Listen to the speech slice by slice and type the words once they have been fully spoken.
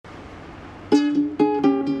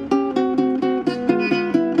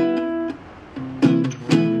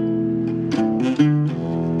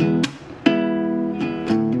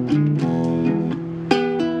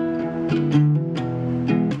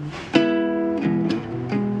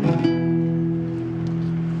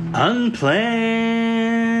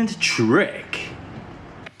Unplanned Trek.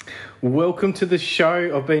 Welcome to the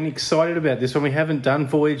show. I've been excited about this one. We haven't done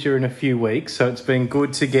Voyager in a few weeks, so it's been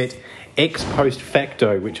good to get ex post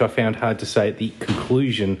facto, which I found hard to say at the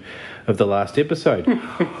conclusion of the last episode.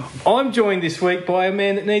 I'm joined this week by a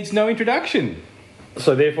man that needs no introduction.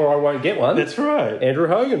 So therefore I won't get one. That's right. Andrew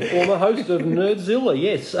Hogan, former host of Nerdzilla,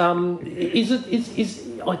 yes. I've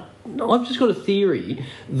just got a theory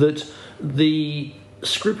that the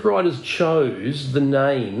scriptwriters chose the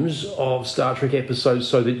names of Star Trek episodes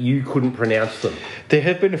so that you couldn't pronounce them. There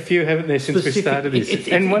have been a few, haven't there, since we started this?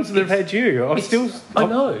 And once they've had you, I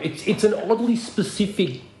know. It's an oddly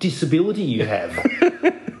specific disability you have. I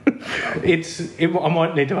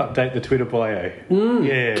might need to update the Twitter bio.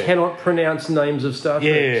 Cannot pronounce names of Star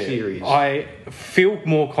Trek series. I feel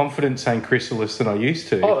more confident saying Chrysalis than I used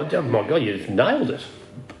to. Oh my God, you've nailed it.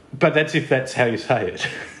 But that's if that's how you say it.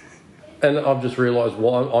 And I've just realised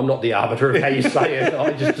I'm not the arbiter of how you say it.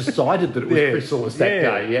 I just decided that it was Chrysalis that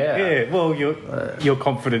day. Yeah. Well, your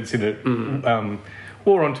confidence in it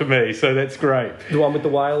wore onto me, so that's great. The one with the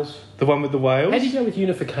whales? The one with the whales. How do you go with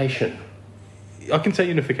unification? I can say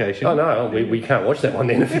unification. Oh, no, we can't watch that one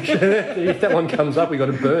then. If that one comes up, we've got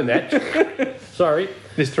to burn that. Sorry.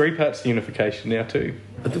 There's 3 parts to unification now too.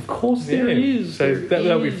 But of course there is. So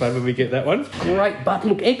that'll be fun when we get that one. Great. But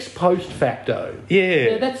look, ex post facto.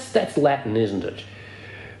 Yeah. That's Latin, isn't it?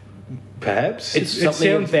 Perhaps. It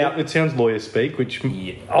sounds lawyer speak, which...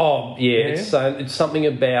 Yeah. Oh, yeah. It's something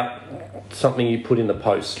about something you put in the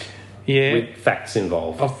post. Yeah. With facts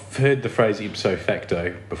involved. I've heard the phrase ipso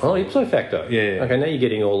facto before. Oh, ipso facto. Yeah. Okay, now you're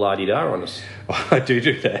getting all la-di-da on us. I do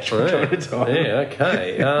that from time to time. Yeah,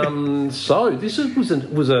 okay. So this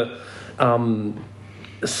was a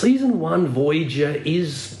season 1 Voyager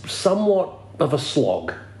is somewhat of a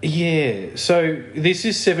slog. Yeah, so this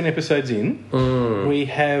is 7 episodes in. We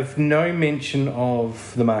have no mention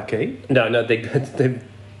of the Marquis. No, they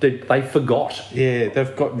forgot. Yeah,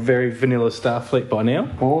 they've got very vanilla Starfleet by now.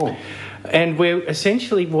 Oh. And we're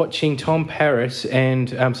essentially watching Tom Paris and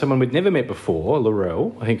someone we'd never met before,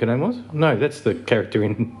 Laurel, I think her name was. No, that's the character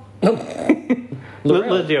in...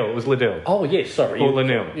 Liddell. It was Liddell. Oh, yes, sorry. Or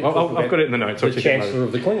Linnell. I've got it in the notes. The Chancellor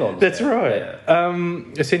of the Klingons. That's right. Yeah.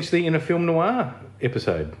 Essentially in a film noir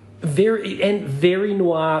episode. Very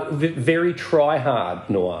noir, very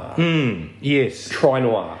try-hard noir. Yes.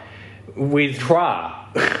 Tri-noir. With... Troy.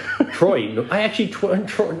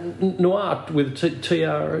 Noir with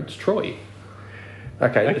TR, it's Troy.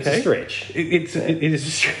 Okay, it's a stretch. It is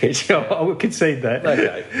a stretch. I would concede that.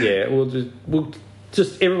 Okay, yeah, we'll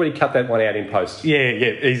just everybody cut that one out in post. Yeah,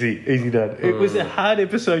 easy done. It was a hard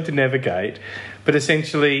episode to navigate, but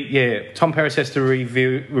essentially, Tom Paris has to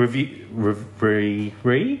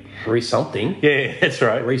something. Yeah, that's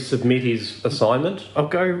right. Resubmit his assignment. I'm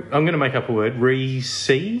going to make up a word.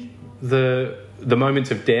 Re-see the moments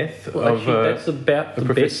of death of that's about the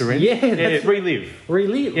Professor best. Wren.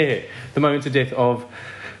 Relive. Yeah, the moments of death of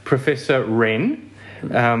Professor Wren,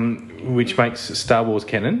 which makes Star Wars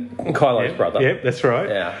canon. Kylo's brother. Yep, that's right.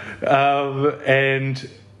 Yeah.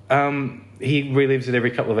 He relives it every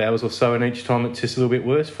couple of hours or so, and each time it's just a little bit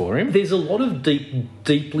worse for him. There's a lot of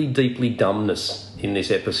deeply dumbness in this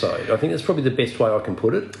episode. I think that's probably the best way I can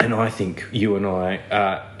put it. And I think you and I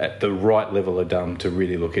are at the right level of dumb to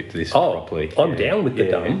really look at this properly. I'm down with the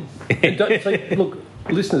dumb. And look,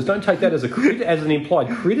 listeners, don't take that as an implied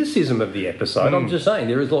criticism of the episode. I'm just saying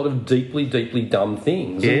there is a lot of deeply dumb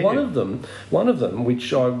things. Yeah. And one of them,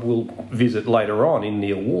 which I will visit later on in the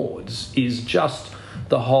awards, is just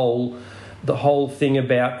the whole thing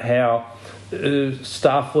about how a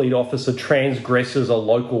Starfleet officer transgresses a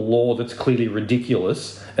local law that's clearly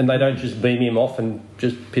ridiculous, and they don't just beam him off and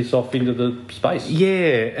just piss off into the space.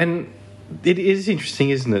 Yeah, and it is interesting,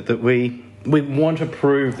 isn't it, that we want to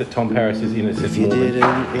prove that Tom Paris is innocent. If you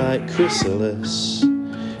didn't like Chrysalis,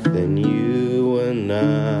 then you were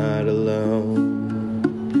not alone.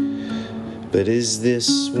 But is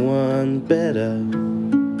this one better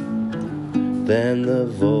than the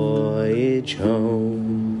voyage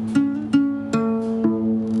home?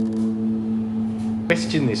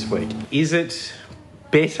 Question this week. Is it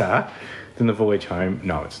better than the voyage home?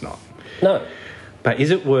 No, it's not. No. But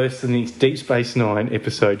is it worse than the Deep Space Nine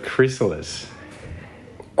episode Chrysalis?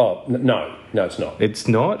 Oh, no, it's not. It's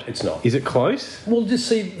not? It's not. Is it close? Well, just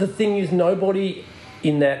see, the thing is, nobody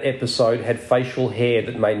in that episode had facial hair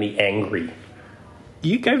that made me angry.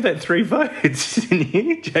 You gave that 3 votes, didn't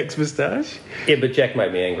you? Jack's moustache? Yeah, but Jack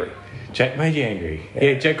made me angry. Jack made you angry.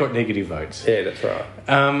 Yeah, Jack got negative votes. Yeah, that's right.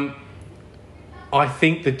 I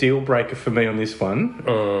think the deal breaker for me on this one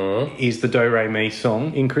is the Do Re Mi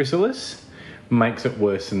song in Chrysalis, makes it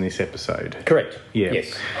worse than this episode. Correct. Yeah.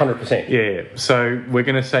 Yes, 100%. Yeah, so we're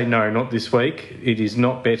going to say no, not this week. It is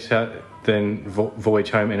not better than Voyage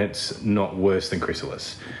Home, and it's not worse than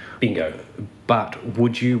Chrysalis. Bingo. But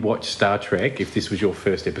would you watch Star Trek if this was your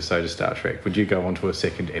first episode of Star Trek? Would you go on to a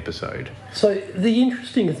second episode? So the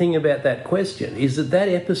interesting thing about that question is that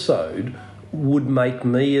episode would make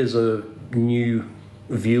me as a new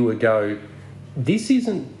viewer go, this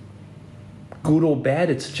isn't good or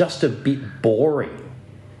bad, it's just a bit boring.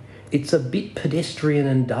 It's a bit pedestrian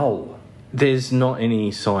and dull. There's not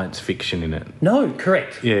any science fiction in it. No,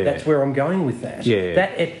 correct. Yeah. That's where I'm going with that. Yeah.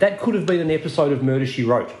 That could have been an episode of Murder, She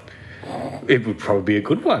Wrote. It would probably be a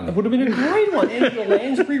good one. It would have been a great one. Angela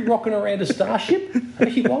Lansbury rocking around a starship.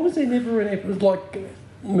 Actually, why was there never an episode like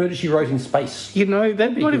Murder, She Wrote in space? You know,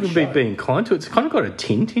 that be a might good even show. be being kind to it. It's kind of got a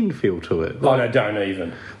Tintin feel to it. Oh, no, don't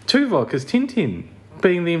even. Tuvok as Tintin,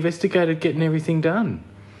 being the investigator, getting everything done.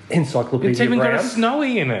 Encyclopedia It's even Brown. got a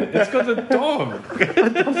Snowy in it. It's got a dog.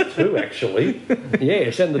 Too, actually.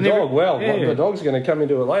 Yes, and the And dog. Well, yeah. the dog's going to come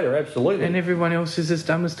into it later, absolutely. And everyone else is as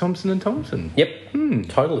dumb as Thompson and Thompson. Yep,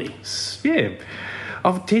 totally. Yeah.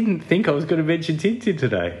 I didn't think I was going to mention Tintin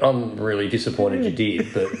today. I'm really disappointed you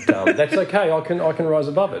did, but that's okay. I can rise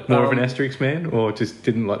above it. More of an Asterix man, or just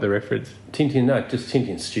didn't like the reference? Tintin, no, just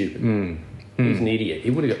Tintin's stupid. He's an idiot. He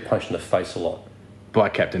would have got punched in the face a lot. By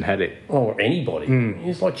Captain Haddock. Or anybody.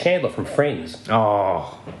 He's like Chandler from Friends.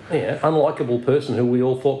 Oh, Yeah, unlikable person who we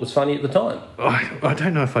all thought was funny at the time. I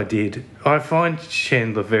don't know if I did. I find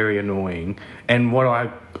Chandler very annoying, and what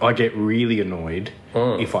I get really annoyed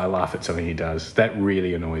if I laugh at something he does. That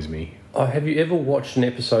really annoys me. Oh, have you ever watched an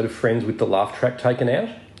episode of Friends with the laugh track taken out?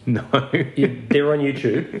 No. They're on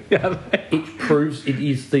YouTube. It proves it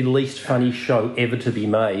is the least funny show ever to be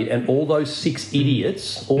made, and all those 6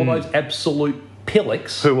 idiots, all those absolute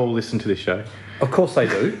pillocks, Who all listen to this show? of course they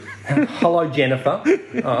do. Hello, Jennifer.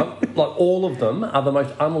 Like all of them are the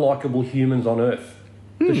most unlikable humans on earth.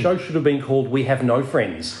 The show should have been called We Have No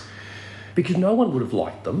Friends, because no one would have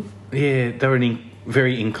liked them. Yeah, they're a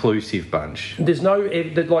very inclusive bunch. There's no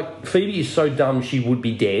like Phoebe is so dumb she would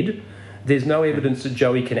be dead. There's no evidence that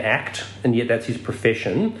Joey can act, and yet that's his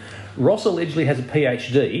profession. Ross allegedly has a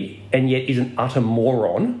PhD, and yet is an utter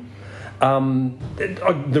moron.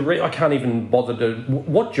 I can't even bother to...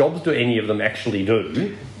 What jobs do any of them actually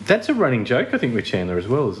do? That's a running joke, I think, with Chandler as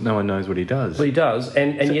well, is no one knows what he does. Well, he does,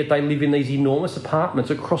 and yet they live in these enormous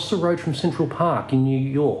apartments across the road from Central Park in New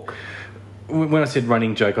York. When I said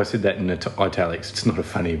running joke, I said that in italics. It's not a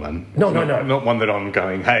funny one. No. Not one that I'm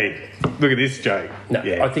going, hey, look at this joke. No,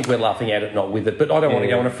 Yeah. I think we're laughing at it, not with it. But I don't want to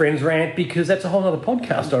go on a Friends rant because that's a whole other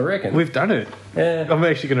podcast, I reckon. We've done it. Yeah. I'm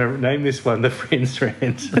actually going to name this one the Friends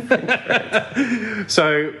Rant.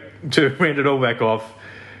 So, to round it all back off,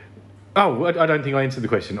 I don't think I answered the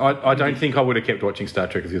question. I don't think I would have kept watching Star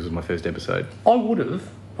Trek if this was my first episode. I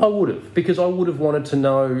would have, because I would have wanted to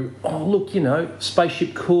know, oh, look,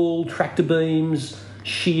 spaceship cool, tractor beams,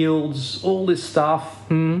 shields, all this stuff,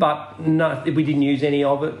 but no, we didn't use any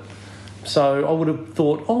of it. So I would have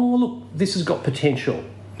thought, oh, look, this has got potential.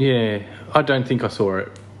 Yeah, I don't think I saw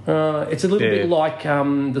it. It's a little bit like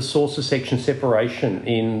the saucer section separation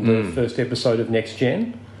in the first episode of Next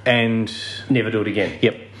Gen. And... Never do it again.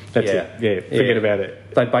 Yep, that's it. Yeah, forget about it.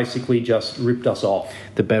 They basically just ripped us off.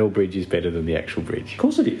 The battle bridge is better than the actual bridge. Of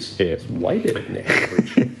course it is. Yeah. It's way better than the actual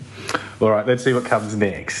bridge. All right, let's see what comes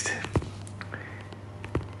next.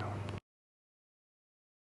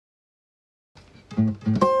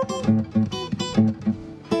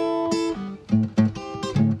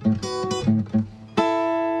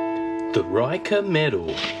 The Riker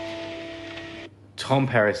Medal. Tom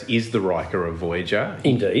Paris is the Riker of Voyager.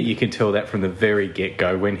 Indeed. You can tell that from the very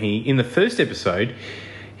get-go. When in the first episode,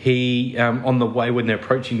 he, on the way when they're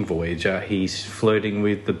approaching Voyager, he's flirting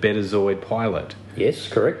with the Betazoid pilot. Yes,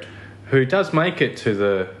 correct. Who does make it to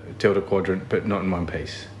the Delta Quadrant, but not in one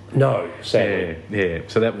piece. No, sadly. Yeah.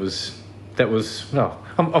 So that was. No,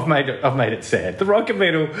 I've made it sad. The Riker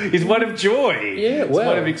Medal is one of joy. Yeah, it's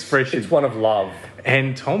one of expression. It's one of love.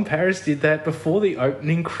 And Tom Paris did that before the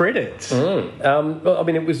opening credits. Well, I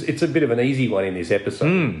mean, it's a bit of an easy one in this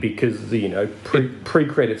episode because the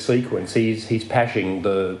pre-credit sequence, he's pashing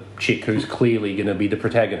the chick who's clearly going to be the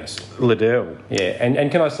protagonist. Liddell. Yeah,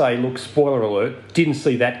 and can I say, look, spoiler alert, didn't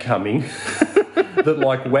see that coming.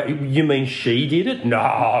 That you mean she did it?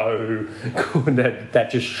 No, that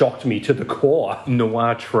just shocked me to the core.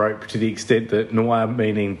 Noir trope to the extent that noir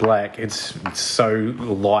meaning black, it's so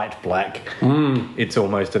light black. It's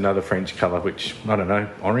almost another French colour, which I don't know,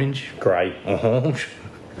 orange, Grey, orange.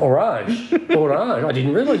 orange. I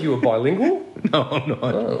didn't realise you were bilingual. No, I'm not.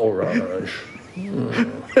 Oh, orange.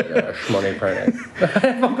 Schmonny pronoun.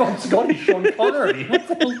 Have I gone Scottish, Sean Connery?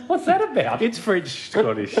 What's that about? It's French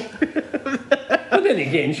Scottish. But then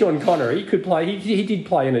again, Sean Connery could play. He did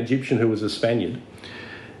play an Egyptian who was a Spaniard.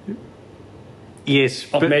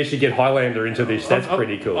 Yes, I've managed to get Highlander into this. That's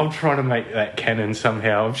pretty cool. I'm trying to make that canon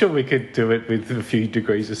somehow. I'm sure we could do it with a few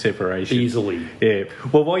degrees of separation. Easily. Yeah.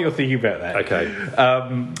 Well, while you're thinking about that, okay.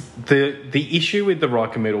 The issue with the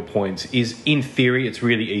Riker medal points is, in theory, it's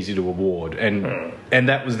really easy to award, and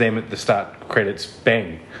that was them at the start credits.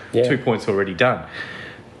 Bang, 2 points already done.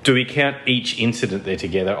 Do we count each incident they're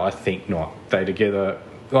together? I think not. They together.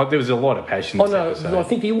 Like, there was a lot of passion. Oh no, I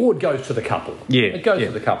think the award goes to the couple. Yeah, it goes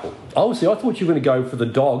to the couple. Obviously, I thought you were going to go for the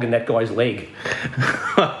dog and that guy's leg.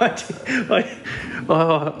 I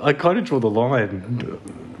kind of draw the line.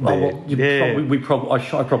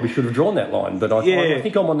 I probably should have drawn that line, but I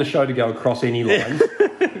think I'm on the show to go across any line.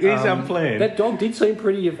 It is unplanned. That dog did seem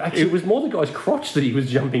pretty. Actually, it was more the guy's crotch that he was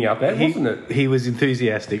jumping up at, wasn't it? He was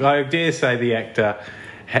enthusiastic. I dare say the actor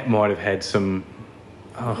might have had some.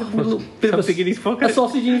 Something in his pocket. A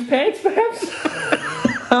sausage in his pants, perhaps?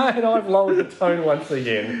 And I've lowered the tone once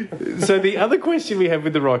again. So the other question we have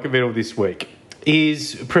with the Riker medal this week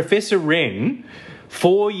is Professor Wren,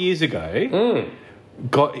 4 years ago,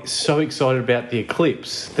 got so excited about the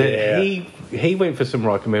eclipse that he went for some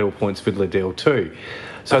Riker medal points with Liddell too.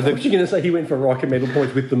 So I thought you were going to say he went for Riker medal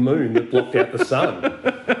points with the moon that blocked out the sun.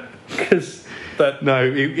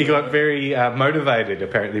 No, he got very motivated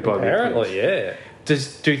apparently by the eclipse. Apparently, yeah.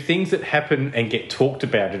 Do things that happen and get talked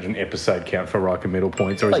about in an episode count for Riker medal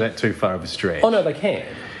points, or is that too far of a stretch? Oh, no, they can.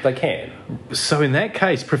 They can. So in that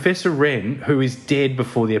case, Professor Wren, who is dead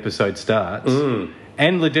before the episode starts,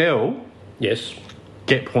 and Liddell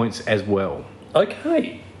get points as well.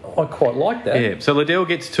 Okay. I quite like that. Yeah, so Liddell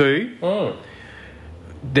gets 2.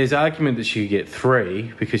 There's argument that she get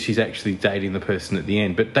 3 because she's actually dating the person at the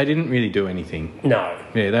end, but they didn't really do anything. No.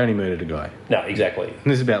 Yeah, they only murdered a guy. No, exactly. And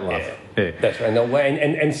this is about love. Yeah. That's right.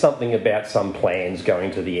 And something about some plans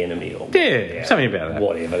going to the enemy. Or something about that.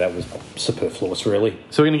 Whatever, that was superfluous, really.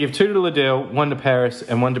 So we're going to give 2 to Liddell, 1 to Paris,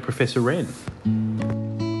 and 1 to Professor Wren.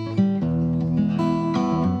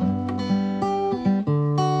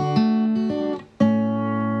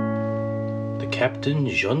 The Captain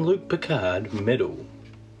Jean-Luc Picard Medal.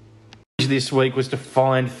 This week was to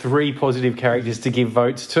find 3 positive characters to give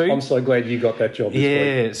votes to. I'm so glad you got that job this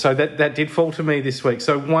week. Yeah, so that did fall to me this week.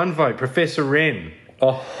 So 1 vote, Professor Wren.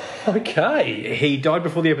 Oh, okay. He died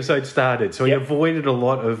before the episode started, so he avoided a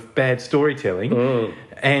lot of bad storytelling.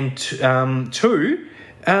 And 2,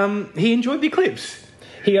 he enjoyed the eclipse.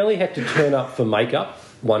 He only had to turn up for makeup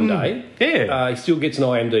one day. Yeah. He still gets an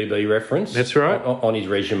IMDb reference. That's right. On his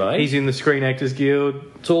resume. He's in the Screen Actors Guild.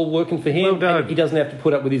 It's all working for him. Well done. And he doesn't have to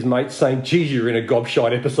put up with his mates saying, geez, you're in a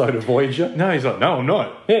gobshite episode of Voyager. No, he's like, no, I'm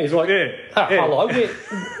not. Yeah, he's like, hello,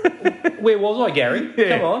 where was I, Gary?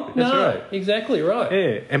 Yeah, Come on. that's No, right. exactly right.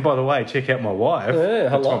 Yeah, and by the way, check out my wife. Yeah,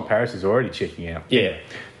 hello. Tom Paris is already checking out. Yeah.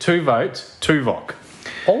 2 votes, 2 Voc.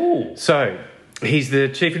 Oh. So, he's the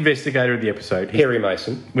chief investigator of the episode. Harry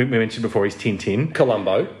Mason. We mentioned before, he's Tintin.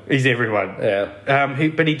 Columbo. He's everyone.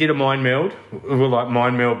 Yeah. But he did a mind meld. We're like,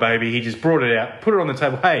 mind meld, baby. He just brought it out, put it on the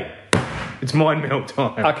table. Hey, it's mind meld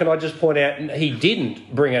time. Can I just point out, he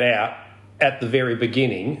didn't bring it out at the very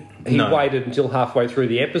beginning. He waited until halfway through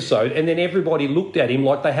the episode, and then everybody looked at him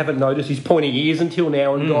like they haven't noticed his pointy ears until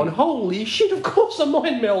now and gone, holy shit, of course a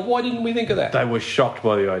mind meld. Why didn't we think of that? They were shocked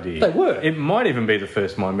by the idea. They were. It might even be the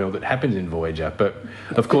first mind meld that happens in Voyager, but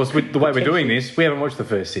of course, with the way we're doing this, we haven't watched the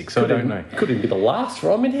first 6, so I don't know. Could even be the last,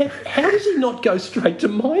 right? I mean, how does he not go straight to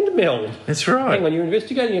mind meld? That's right. Hang on, you're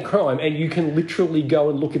investigating a crime and you can literally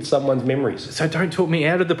go and look at someone's memories. So don't talk me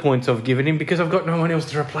out of the points I've given him because I've got no one else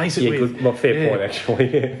to replace it with. Good. Well, fair point,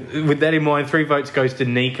 actually. Yeah. With that in mind, 3 votes goes to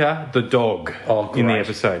Nika, the dog, in the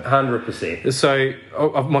episode. 100%. So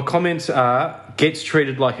my comments are, gets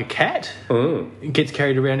treated like a cat, gets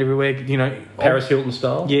carried around everywhere, Paris Hilton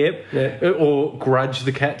style? Yep. Or Grudge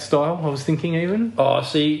the cat style, I was thinking even. Oh,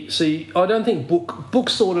 see, I don't think Book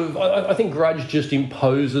sort of... I think Grudge just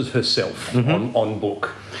imposes herself on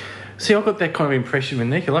Book. See, I got that kind of impression with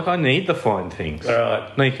Nika. Like, I need the fine things. All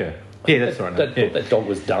right. Nika. Yeah, that's right. That dog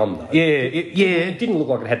was dumb, though. Yeah, It didn't look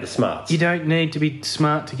like it had the smarts. You don't need to be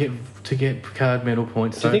smart to get Picard medal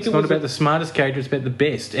points. So it's not about the smartest character, it's about the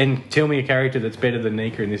best. And tell me a character that's better than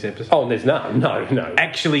Nika in this episode. Oh, there's none. No.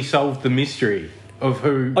 Actually solved the mystery of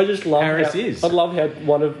who I just love Paris is. I love how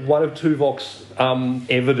one of Tuvok's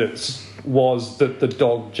evidence was that the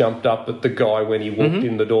dog jumped up at the guy when he walked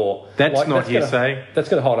in the door. That's not hearsay. That's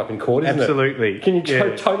going to hold up in court, isn't Absolutely. it? Can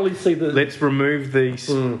you totally see the... Let's remove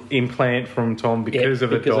the implant from Tom because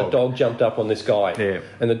of a dog. Because a dog jumped up on this guy. Yeah.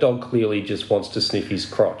 And the dog clearly just wants to sniff his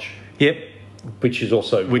crotch. Yep. Which is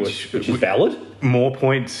also which is valid. More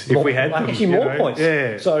points if we had them. Actually, more points.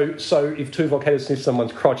 Yeah. So if Tuvok had sniffed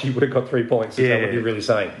someone's crotch, he would have got 3 points. Is that what you're really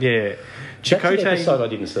saying? Yeah. That's an episode I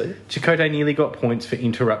didn't see. Chakotay nearly got points for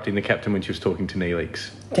interrupting the captain when she was talking to Neelix.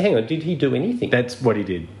 Hang on, did he do anything? That's what he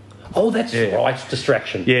did. Oh, that's right,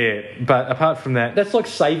 distraction. Yeah, but apart from that... That's like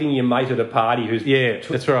saving your mate at a party who's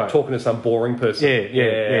that's right. talking to some boring person.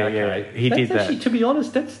 Yeah. He did that. Actually, to be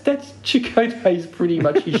honest, that's Chakotay's pretty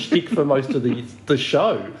much his shtick for most of the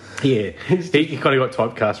show. Yeah, he kind of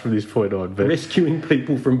got typecast from this point on. But rescuing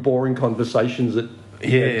people from boring conversations at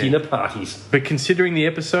dinner parties. But considering the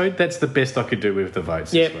episode, that's the best I could do with the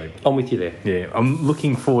votes this week. I'm with you there. Yeah, I'm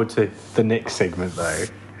looking forward to the next segment, though.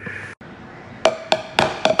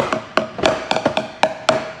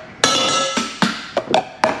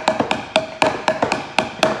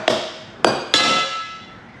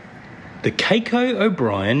 The Keiko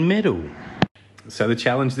O'Brien Medal. So the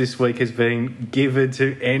challenge this week has been given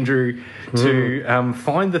to Andrew to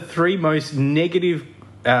find the 3 most negative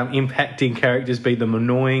impacting characters, be them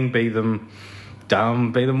annoying, be them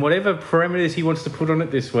dumb, be them whatever parameters he wants to put on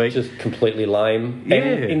it this week. Just completely lame. Yeah.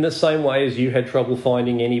 And in the same way as you had trouble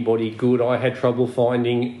finding anybody good, I had trouble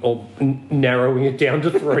finding or narrowing it down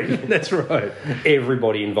to 3. That's right.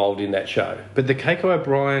 Everybody involved in that show. But the Keiko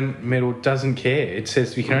O'Brien medal doesn't care. It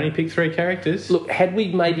says we can only pick 3 characters. Look, had we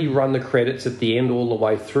maybe run the credits at the end all the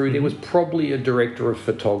way through, there was probably a director of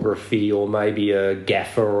photography or maybe a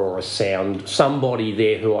gaffer or a sound, somebody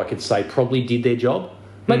there who I could say probably did their job.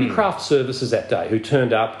 Maybe craft services that day, who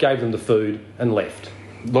turned up, gave them the food and left.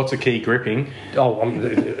 Lots of key gripping. Oh,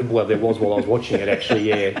 well, there was while I was watching it, actually,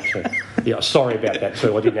 yeah. Sorry about that,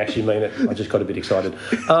 too. I didn't actually mean it. I just got a bit excited.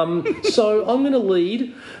 So I'm going to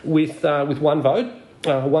lead with 1 vote.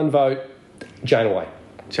 1 vote, Janeway.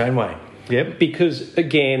 Janeway. Yep. Because,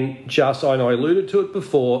 again, I know I alluded to it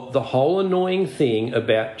before, the whole annoying thing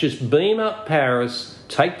about just beam up Paris,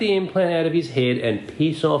 take the implant out of his head and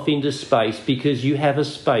piss off into space because you have a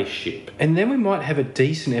spaceship. And then we might have a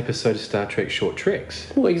decent episode of Star Trek Short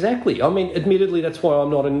Treks. Well, exactly. I mean, admittedly, that's why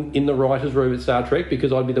I'm not in the writer's room at Star Trek,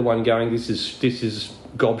 because I'd be the one going, this is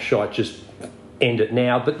gobshite, just end it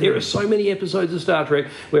now. But there are so many episodes of Star Trek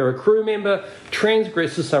where a crew member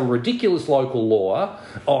transgresses some ridiculous local law,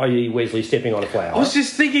 i.e. Wesley stepping on a flower. I was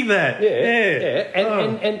just thinking that.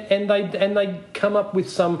 And they come up with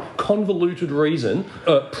some convoluted reason,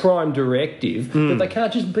 prime directive, that they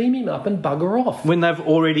can't just beam him up and bugger off. When they've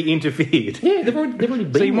already interfered. Yeah, they've already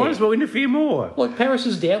been So you might as well interfere more. Like, Paris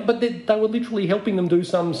is down, but they were literally helping them do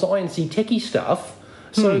some sciencey techie stuff.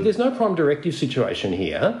 So there's no prime directive situation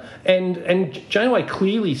here. And Janeway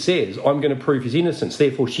clearly says, I'm going to prove his innocence.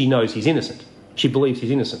 Therefore, she knows he's innocent. She believes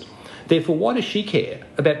he's innocent. Therefore, why does she care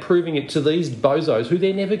about proving it to these bozos who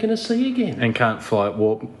they're never going to see again? And can't fly at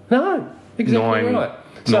warp. No, exactly right.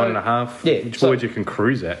 9.5. Yeah, which Voyager can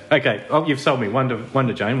cruise at. Okay, you've sold me. One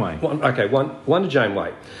to Janeway. One to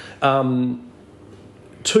Janeway. 2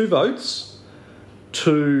 votes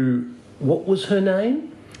to, what was her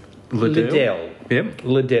name? Liddell. Yep.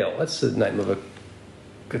 Liddell. That's the name of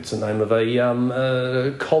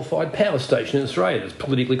a coal-fired power station in Australia that's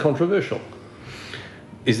politically controversial.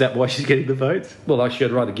 Is that why she's getting the votes? Well, actually,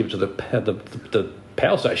 I'd rather give it to the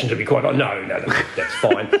power station, to be quite honest. No, that's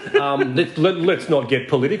fine. Let's not get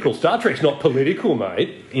political. Star Trek's not political,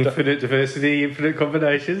 mate. Infinite diversity, infinite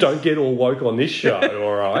combinations. Don't get all woke on this show,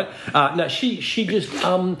 all right? No, she just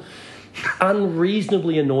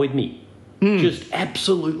unreasonably annoyed me. Just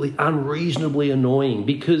absolutely unreasonably annoying,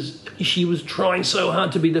 because she was trying so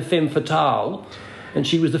hard to be the femme fatale and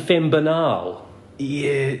she was the femme banale. Yeah,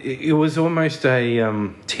 it was almost a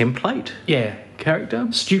template character.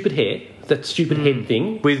 Stupid hair, that stupid head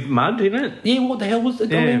thing. With mud in it? Yeah, what the hell was it?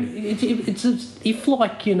 Yeah. I mean, it's if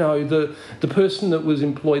like, the person that was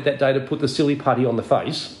employed that day to put the silly putty on the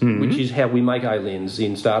face, which is how we make aliens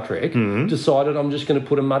in Star Trek, decided I'm just going to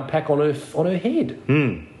put a mud pack on her head.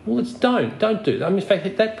 Well, don't do that. I mean, in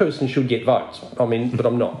fact, that person should get votes. I mean, but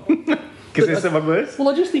I'm not. Because there's someone worse? Well,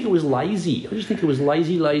 I just think it was lazy.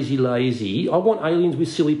 lazy. I want aliens with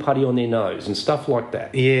silly putty on their nose and stuff like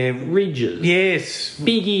that. Yeah. Ridges. Yes.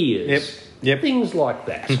 Big ears. Yep. Things like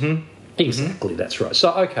that. Exactly, that's right.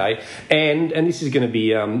 So, okay, and this is going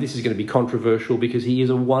to be controversial because he is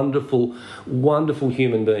a wonderful, wonderful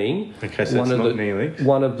human being. Okay, so one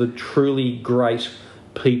of the truly great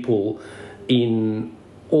people in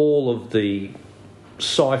all of the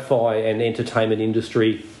sci-fi and entertainment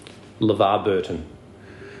industry, LeVar Burton.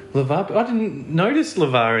 LeVar, I didn't notice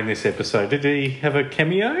LeVar in this episode. Did he have a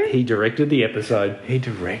cameo? He directed the episode. He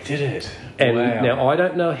directed it. And wow. now, I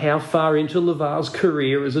don't know how far into LeVar's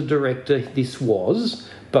career as a director this was,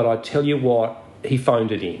 but I tell you what, he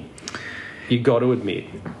phoned it in. You got to admit.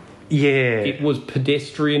 Yeah. It was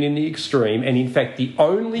pedestrian in the extreme, and in fact, the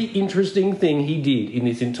only interesting thing he did in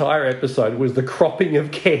this entire episode was the cropping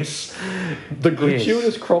of Kess, the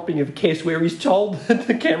gratuitous cropping of Kess, where he's told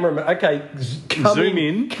the cameraman, "Okay,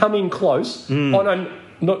 come in close." Oh no,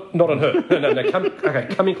 not on her. No. Come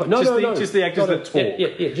in close. No. Just the actors that talk.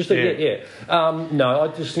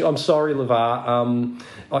 No, I'm sorry,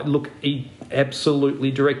 LeVar. Look, he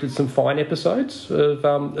absolutely directed some fine episodes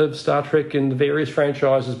of Star Trek and the various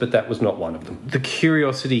franchises, but that was not one of them. The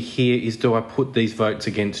curiosity here is, do I put these votes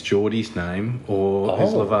against Geordie's name, or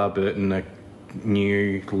is LeVar Burton a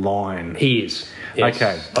new line? He is. Yes.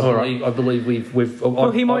 Okay. I believe we've.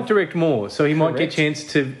 Well, he might direct more, so he might get a chance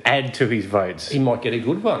to add to his votes. He might get a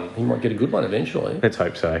good one. He might get a good one eventually. Let's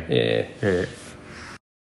hope so. Yeah.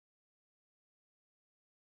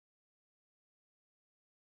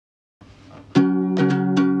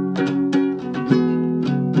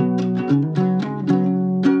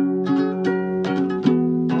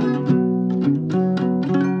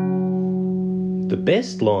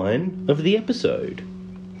 Best line of the episode.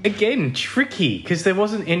 Again, tricky, because there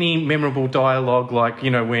wasn't any memorable dialogue like,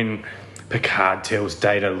 when Picard tells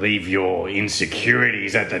Data, leave your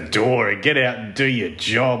insecurities at the door and get out and do your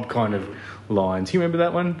job kind of lines. You remember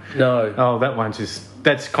that one? No. Oh, that one's just...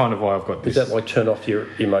 That's kind of why I've got this. Is that like turn off your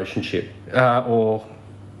emotion chip? It's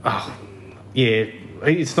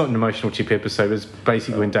not an emotional chip episode. It's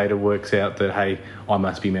basically when Data works out that, hey, I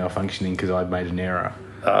must be malfunctioning because I've made an error.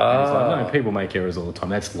 It's like, no, people make errors all the time.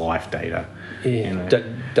 That's life, Data. Yeah.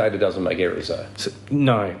 Data doesn't make errors though.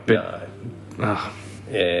 No, but Yeah.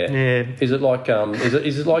 Yeah. Is it like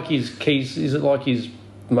is it like his keys? Is it like his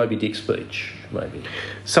Moby Dick speech? Maybe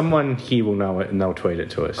someone here will know it and they'll tweet it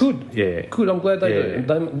to us. Good. Yeah. Good. I'm glad they do.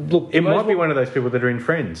 Look, it might be one of those people that are in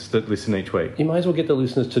Friends that listen each week. You may as well get the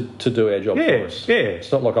listeners to do our job for us. Yeah. It's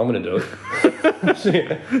not like I'm going to do it.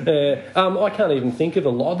 I can't even think of a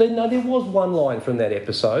line. There was one line from that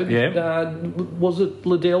episode. Yeah. Was it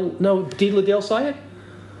Liddell? No, did Liddell say it?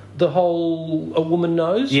 The whole "a woman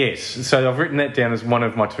knows"? Yes. So I've written that down as one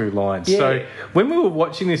of my two lines. Yeah. So when we were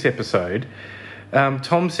watching this episode,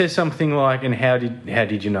 Tom says something like, "And how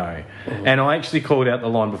did you know?" Mm. And I actually called out the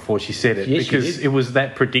line before she said it because it was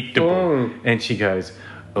that predictable. Mm. And she goes,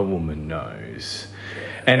 "A woman knows,"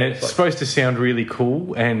 and it's supposed to sound really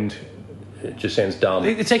cool, and it just sounds dumb.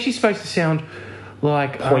 It's actually supposed to sound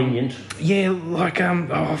like poignant.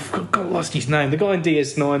 I've lost his name. The guy in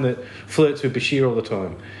DS9 that flirts with Bashir all the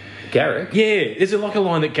time. Garrick? Yeah. Is it like a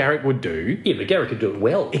line that Garrick would do? Yeah, but Garrick could do it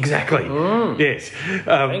well. Exactly. Yes.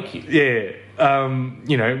 Thank you. Yeah.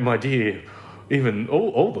 My dear, even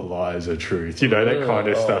all the lies are truth, that kind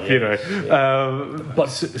of stuff, Yeah. But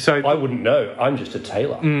so I wouldn't know. I'm just a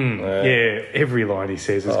tailor. Every line he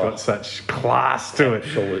says has got such class to it.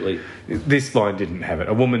 Absolutely. This line didn't have it.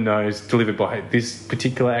 A woman knows, delivered by this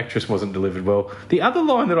particular actress, wasn't delivered well. The other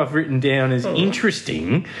line that I've written down as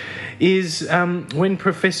interesting is when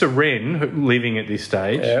Professor Wren, living at this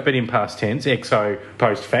stage, but in past tense, exo,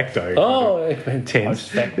 post facto. Tense.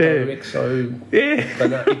 Post facto, exo. Yeah.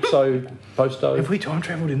 Exo, posto. Have we time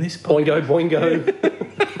travelled in this podcast? Boingo.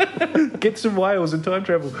 Get some whales and time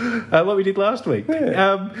travel, like we did last week.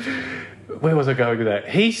 Yeah. Where was I going with that?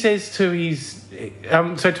 He says to his...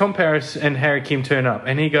 so Tom Paris and Harry Kim turn up,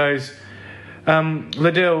 and he goes,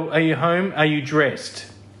 Liddell, are you home? Are you dressed?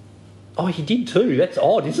 Oh, he did too. That's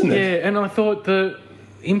odd, isn't it? Yeah, and I thought the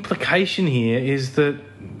implication here is that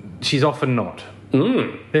she's often not.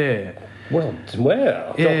 Yeah. Well,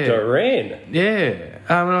 Dr. Wren. Yeah.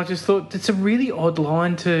 And I just thought it's a really odd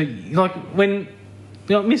line to... Like, when...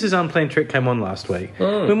 Mrs. Unplanned Trek came on last week.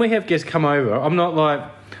 When we have guests come over, I'm not like...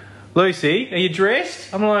 Lucy, are you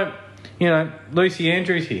dressed? I'm like, Lucy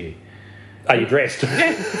Andrews here. Are you dressed?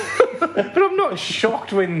 But I'm not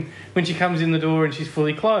shocked when she comes in the door and she's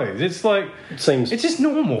fully clothed. It's like... It's just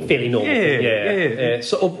normal. Fairly normal. Yeah.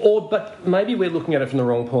 So, but maybe we're looking at it from the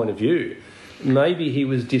wrong point of view. Maybe he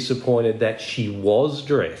was disappointed that she was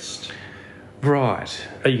dressed. Right.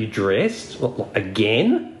 Are you dressed?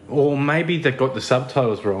 Again? Or maybe they got the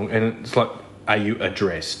subtitles wrong and it's like, are you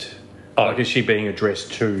addressed? Like, is she being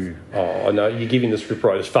addressed to... Oh, no, you're giving the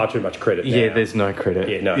scriptwriters far too much credit now. Yeah, there's no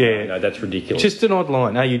credit. No, that's ridiculous. Just an odd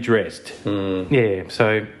line. Are you dressed? Yeah,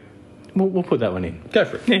 so we'll put that one in. Go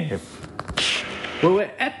for it. Yeah. Well,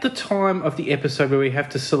 we're at the time of the episode where we have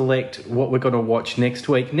to select what we're going to watch next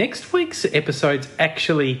week. Next week's episode's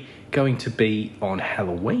actually going to be on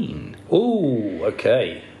Halloween. Ooh,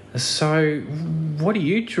 okay. So, what are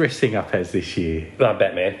you dressing up as this year?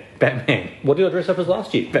 Batman. Batman. What did I dress up as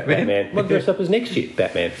last year? Batman. What did I dress up as next year?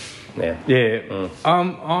 Batman. Yeah.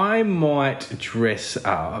 I might dress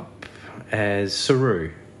up as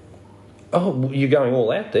Saru. Oh, you're going all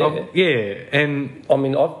out there. Yeah, and I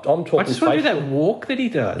mean, I'm talking. I just want to do that walk that he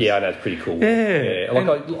does. Yeah, I know, it's pretty cool. Yeah. Like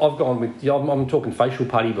I've gone with. I'm talking facial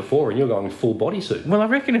putty before, and you're going with full bodysuit. Well, I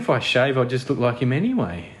reckon if I shave, I'll just look like him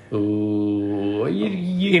anyway. Ooh,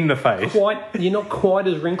 you in the face. You're not quite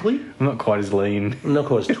as wrinkly. I'm not quite as lean. I'm not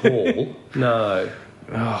quite as tall. No.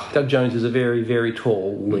 Oh. Doug Jones is a very, very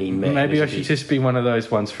tall, lean man. Maybe I should just be one of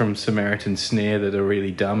those ones from Samaritan Snare that are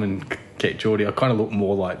really dumb and get Geordie. I kind of look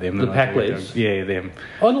more like them. The than pack I do. leads? Yeah, them.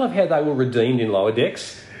 I love how they were redeemed in Lower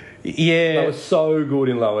Decks. Yeah. They were so good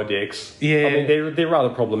in Lower Decks. Yeah. I mean, they're rather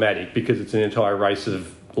problematic because it's an entire race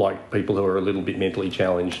of like people who are a little bit mentally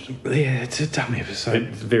challenged. Yeah, it's a dumb episode.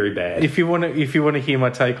 It's very bad. If you want to hear my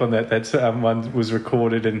take on that, that's one was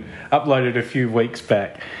recorded and uploaded a few weeks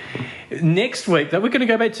back. Next week, though, we're going to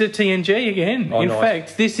go back to TNG again. In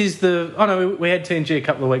fact, this is the... Oh, no, we had TNG a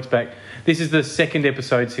couple of weeks back. This is the second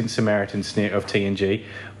episode since Samaritan Snare of TNG.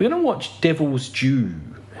 We're going to watch Devil's Due.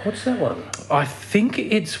 What's that one? I think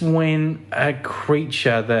it's when a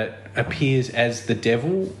creature that appears as the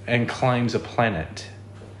devil and claims a planet.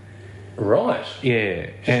 Right. Yeah.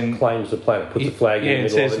 And claims the planet, puts a flag in the middle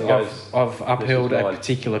says, of it and goes... I've upheld a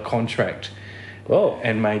particular contract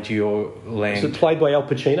and made your land... Is it played by Al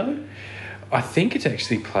Pacino? I think it's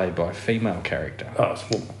actually played by a female character. Oh,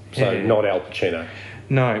 so not Al Pacino.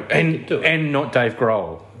 No, and not Dave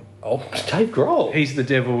Grohl. Oh, Dave Grohl. He's the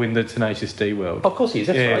devil in the Tenacious D world. Of course he is.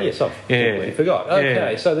 That's right. Yes, I completely forgot.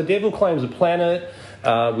 Okay, so the devil claims a planet,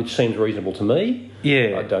 which seems reasonable to me.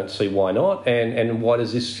 Yeah. I don't see why not. And why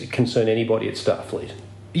does this concern anybody at Starfleet?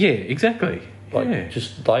 Yeah, exactly.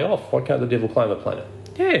 Just lay off. Why can't the devil claim a planet?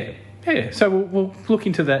 Yeah. Yeah, so we'll look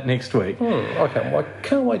into that next week. I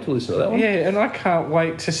can't wait to listen to that one. Yeah, and I can't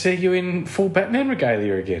wait to see you in full Batman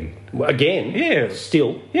regalia again. Again? Yeah.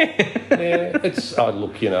 Still? Yeah. Yeah, it's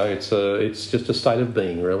just a state of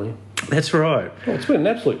being, really. That's right. Well, it's been an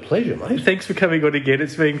absolute pleasure, mate. Thanks for coming on again.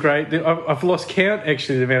 It's been great. I've lost count,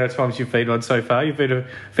 actually, the amount of times you've been on so far. You've been a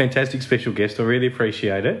fantastic special guest. I really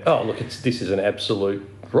appreciate it. Oh, look, this is an absolute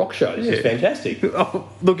rock show. This is fantastic. Oh,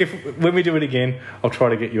 look, when we do it again, I'll try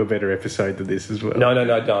to get you a better episode than this as well. No,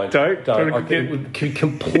 don't. Don't? I think it would be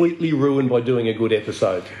completely ruined by doing a good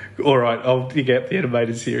episode. All right, I'll dig out the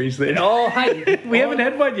animated series then. Oh, hey. We haven't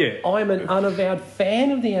had one yet. I'm an unavowed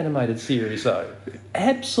fan of the animated series, though.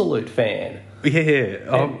 Absolute fan.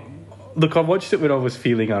 Yeah. Look, I watched it when I was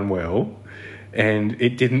feeling unwell, and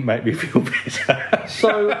it didn't make me feel better.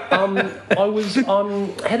 So I was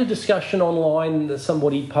had a discussion online that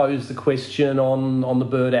somebody posed the question on the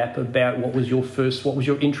Bird app about what was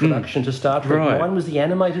your introduction to Star Trek. Right. Mine was the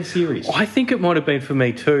animated series. I think it might have been for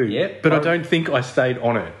me too. Yep. But I don't think I stayed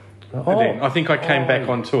on it. I think I came back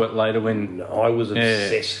onto it later when... No, I was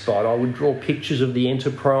obsessed by it. I would draw pictures of the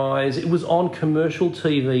Enterprise. It was on commercial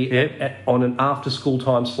TV on an after-school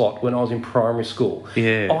time slot when I was in primary school.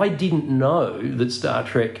 Yeah. I didn't know that Star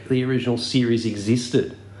Trek, the original series,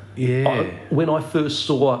 existed. Yeah. When I first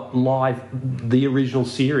saw live the original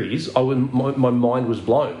series, my mind was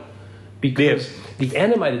blown. Because the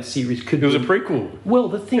animated series could... It was a prequel. Well,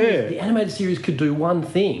 the thing is, the animated series could do one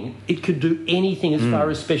thing. It could do anything as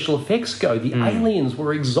far as special effects go. The aliens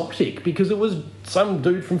were exotic because it was some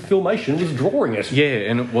dude from Filmation was drawing it.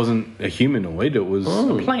 Yeah, and it wasn't a humanoid. It was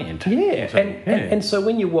a plant. Yeah, and so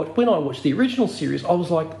when I watched the original series, I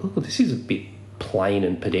was like, oh, this is a bit plain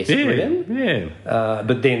and pedestrian. Yeah.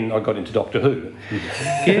 But then I got into Doctor Who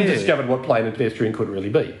and discovered what plain and pedestrian could really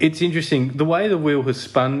be. It's interesting. The way the wheel has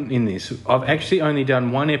spun in this, I've actually only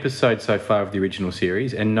done one episode so far of the original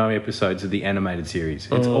series and no episodes of the animated series.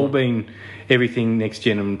 It's all been everything next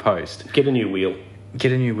gen and post. Get a new wheel.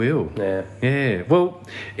 Get a new wheel. Yeah. Yeah. Well,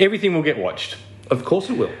 everything will get watched. Of course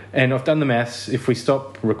it will. And I've done the maths. If we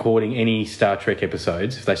stop recording any Star Trek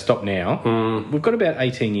episodes, if they stop now, we've got about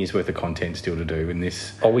 18 years worth of content still to do in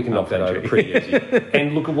this. Oh, we can knock that over pretty easy.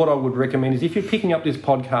 And look, at what I would recommend is if you're picking up this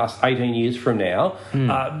podcast 18 years from now,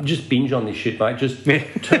 just binge on this shit, mate. Just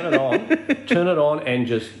turn it on and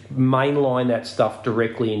just mainline that stuff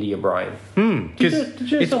directly into your brain.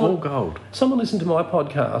 Because it's all gold. Someone listened to my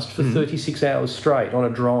podcast for 36 hours straight on a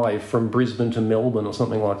drive from Brisbane to Melbourne or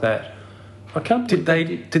something like that. I can't. Did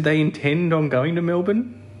they intend on going to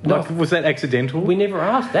Melbourne? No. Like, was that accidental? We never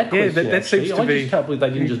asked that Yeah, question. that seems to I be- just can't believe they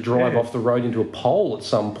didn't just drive Yeah. off the road into a pole at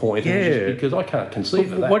some point. Yeah. And just, because I can't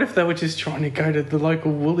conceive of that. What if they were just trying to go to the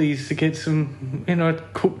local Woolies to get some,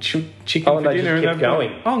 cooked chicken Oh, and for they dinner? just kept they've gone,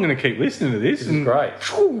 going. I'm going to keep listening to this. This is great.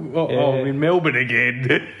 I'm in Melbourne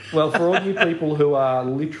again. Well, for all you people who are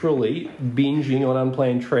literally binging on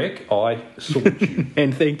Unplanned Trek, I salute you.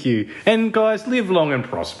 And thank you. And guys, live long and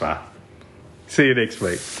prosper. See you next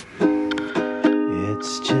week.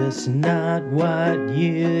 It's just not what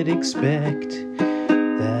you'd expect.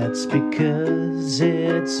 That's because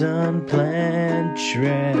it's Unplanned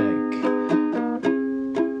Trek.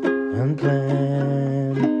 Unplanned.